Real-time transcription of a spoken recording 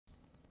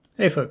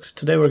Hey folks,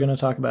 today we're going to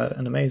talk about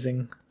an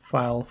amazing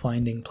file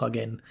finding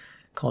plugin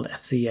called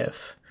fzf.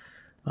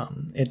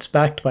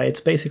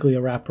 It's basically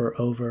a wrapper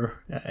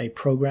over a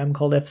program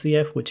called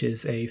fzf, which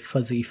is a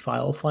fuzzy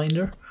file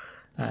finder,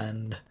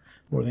 and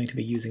we're going to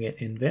be using it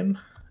in Vim,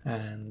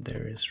 and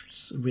there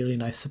is really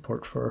nice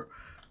support for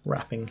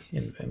wrapping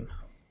in Vim.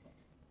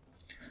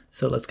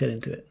 So let's get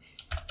into it.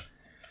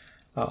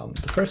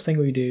 The first thing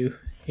we do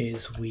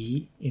is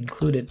we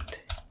include it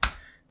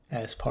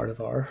as part of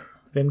our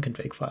Vim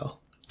config file.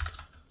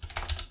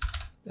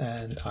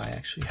 And I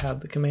actually have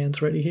the commands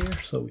ready here,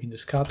 so we can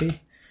just copy,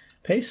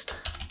 paste.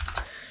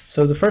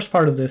 So the first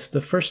part of this,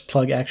 the first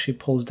plug actually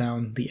pulls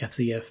down the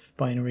fzf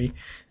binary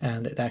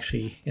and it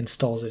actually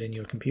installs it in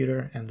your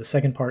computer, and the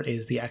second part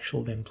is the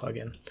actual Vim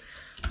plugin.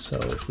 So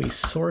if we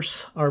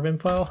source our Vim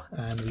file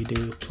and we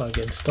do plug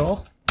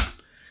install,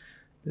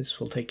 this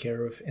will take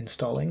care of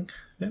installing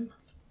Vim.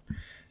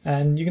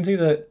 And you can see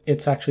that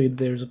it's actually,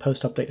 there's a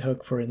post update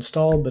hook for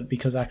install, but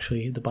because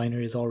actually the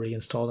binary is already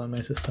installed on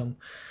my system,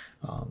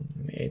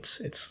 it's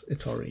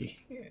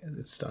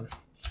done.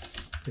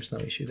 There's no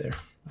issue there,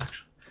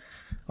 actually.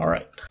 All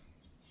right.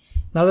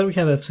 Now that we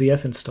have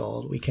fzf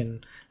installed, we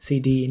can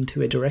cd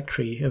into a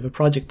directory of a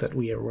project that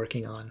we are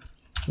working on.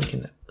 We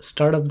can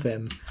start up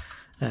Vim,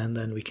 and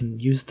then we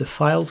can use the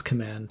files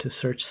command to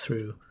search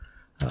through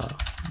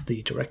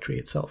the directory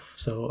itself.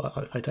 So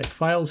if I type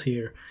files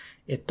here,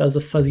 it does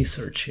a fuzzy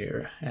search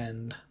here,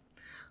 and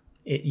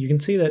you can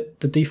see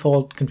that the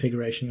default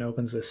configuration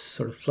opens this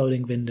sort of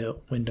floating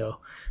window,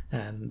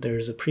 and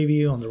there's a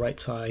preview on the right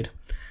side.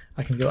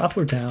 I can go up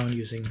or down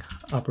using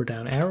up or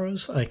down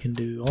arrows. I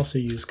can also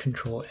use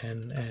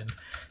Control-N and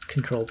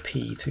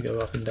Control-P to go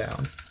up and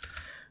down.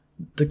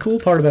 The cool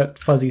part about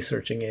fuzzy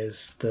searching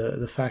is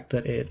the fact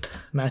that it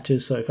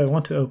matches. So if I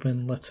want to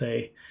open, let's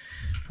say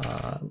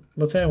I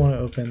want to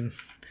open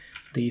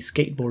the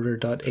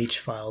skateboarder.h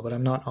file, but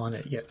I'm not on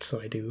it yet, so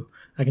I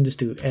can just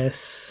do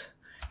skb.h,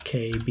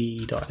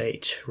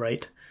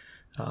 right?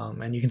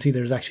 And you can see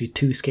there's actually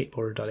two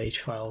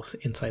skateboarder.h files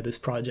inside this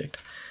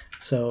project.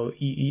 So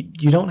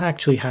you don't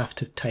actually have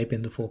to type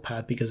in the full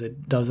path because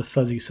it does a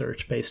fuzzy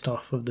search based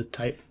off of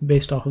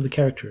the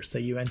characters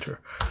that you enter.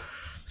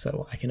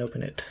 So I can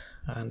open it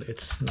and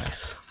it's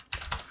nice.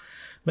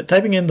 But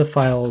typing in the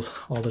files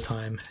all the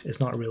time is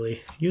not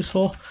really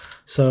useful,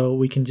 so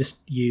we can just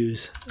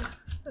use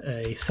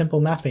a simple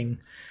mapping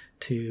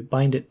to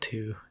bind it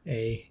to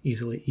a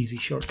easy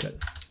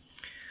shortcut.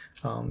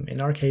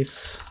 In our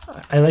case,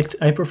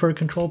 I prefer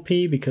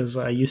Control-P because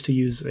I used to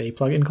use a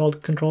plugin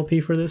called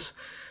Control-P for this.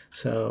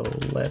 So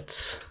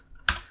let's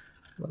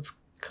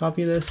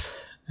copy this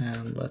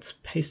and let's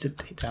paste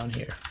it down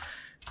here.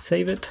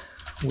 Save it,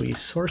 we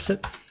source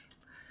it,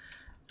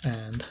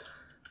 and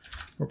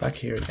we're back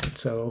here again.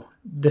 So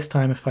this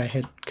time if I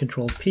hit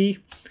Control-P,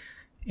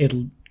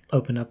 it'll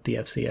open up the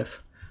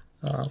fzf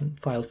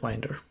file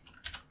finder.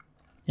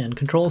 And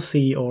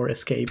Control-C or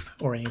escape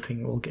or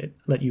anything will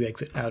let you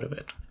exit out of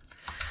it.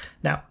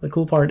 Now, the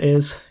cool part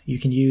is you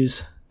can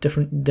use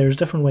there's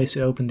different ways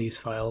to open these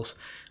files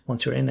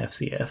once you're in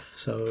fzf.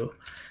 So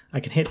I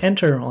can hit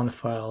enter on a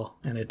file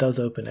and it does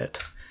open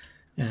it.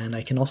 And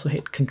I can also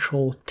hit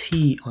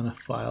Control-T on a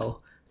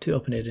file to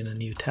open it in a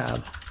new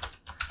tab.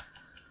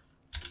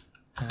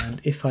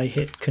 And if I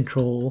hit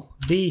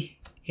Control-V,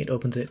 it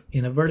opens it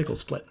in a vertical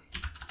split.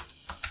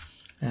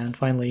 And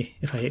finally,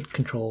 if I hit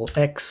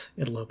Control-X,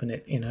 it'll open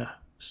it in a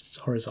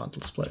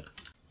horizontal split.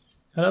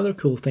 Another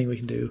cool thing we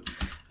can do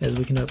is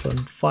we can open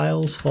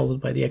files followed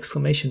by the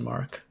exclamation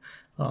mark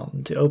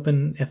to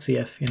open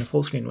fzf in a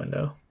full screen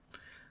window.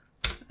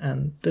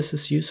 And this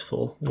is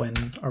useful when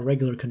our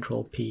regular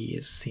Control-P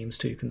seems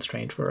too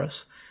constrained for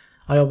us.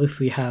 I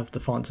obviously have the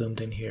font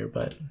zoomed in here,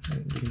 but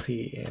you can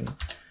see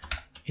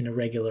in a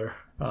regular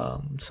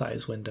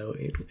size window,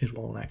 it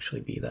won't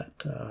actually be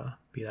that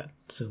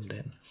zoomed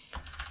in.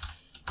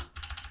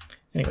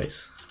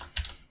 Anyways,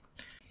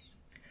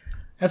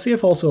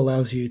 fzf also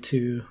allows you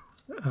to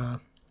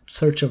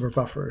search over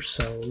buffers.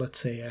 So let's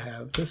say I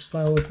have this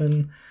file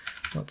open.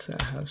 Let's say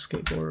I have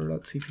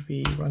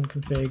skateboarder.cpp run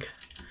config,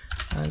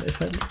 and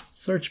if I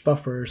search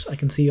buffers, I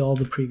can see all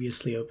the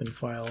previously open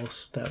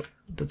files that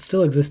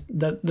still exist,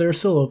 that they're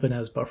still open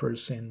as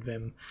buffers in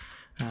Vim,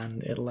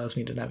 and it allows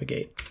me to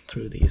navigate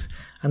through these.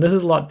 And this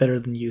is a lot better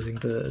than using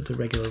the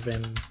regular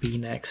Vim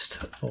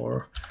bnext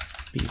or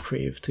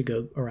bprev to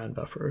go around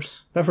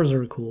buffers. Buffers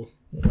are a cool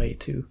way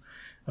to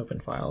open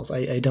files.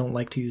 I don't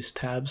like to use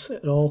tabs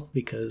at all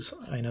because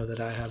I know that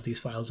I have these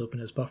files open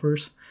as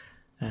buffers,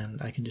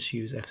 and I can just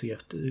use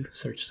fzf to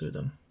search through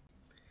them.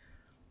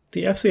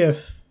 The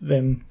fzf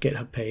Vim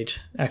GitHub page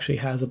actually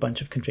has a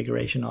bunch of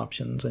configuration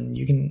options, and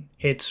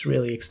it's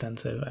really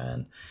extensive,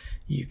 and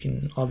you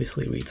can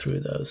obviously read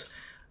through those.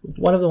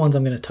 One of the ones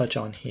I'm going to touch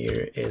on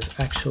here is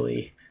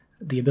actually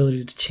the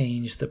ability to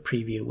change the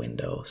preview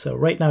window. So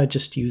right now it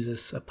just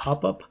uses a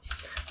pop-up,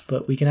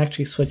 but we can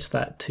actually switch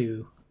that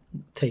to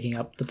taking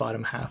up the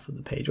bottom half of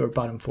the page, or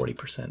bottom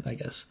 40%, I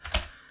guess.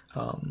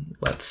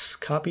 Let's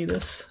copy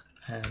this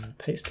and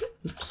paste it.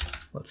 Oops.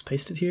 Let's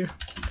paste it here.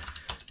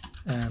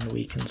 and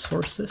we can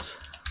source this.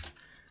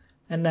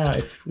 And now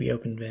if we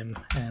open Vim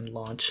and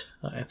launch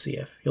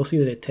FZF, you'll see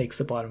that it takes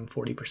the bottom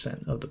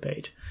 40% of the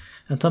page.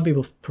 And some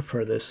people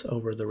prefer this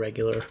over the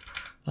regular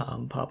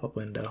pop-up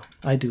window.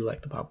 I do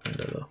like the pop-up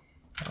window though.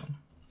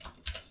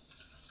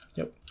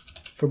 Yep.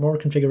 For more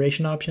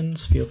configuration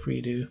options, feel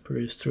free to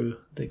peruse through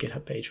the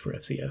GitHub page for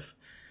FZF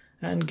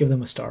and give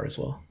them a star as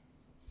well.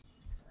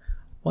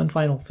 One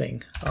final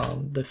thing,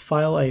 the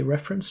file I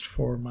referenced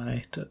for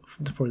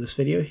this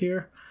video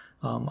here,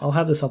 I'll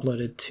have this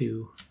uploaded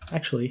to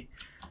actually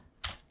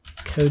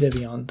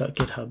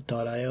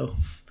codevion.github.io,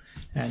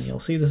 and you'll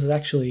see this is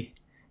actually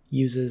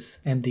uses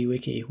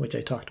MDWiki, which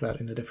I talked about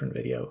in a different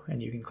video,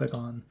 and you can click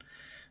on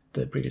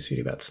the previous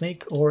video about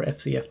Snake or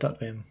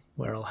fzf.vim,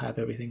 where I'll have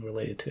everything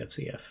related to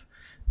FZF,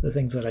 the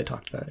things that I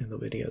talked about in the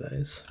video, that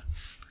is.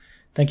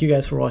 Thank you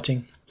guys for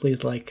watching.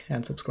 Please like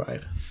and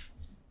subscribe.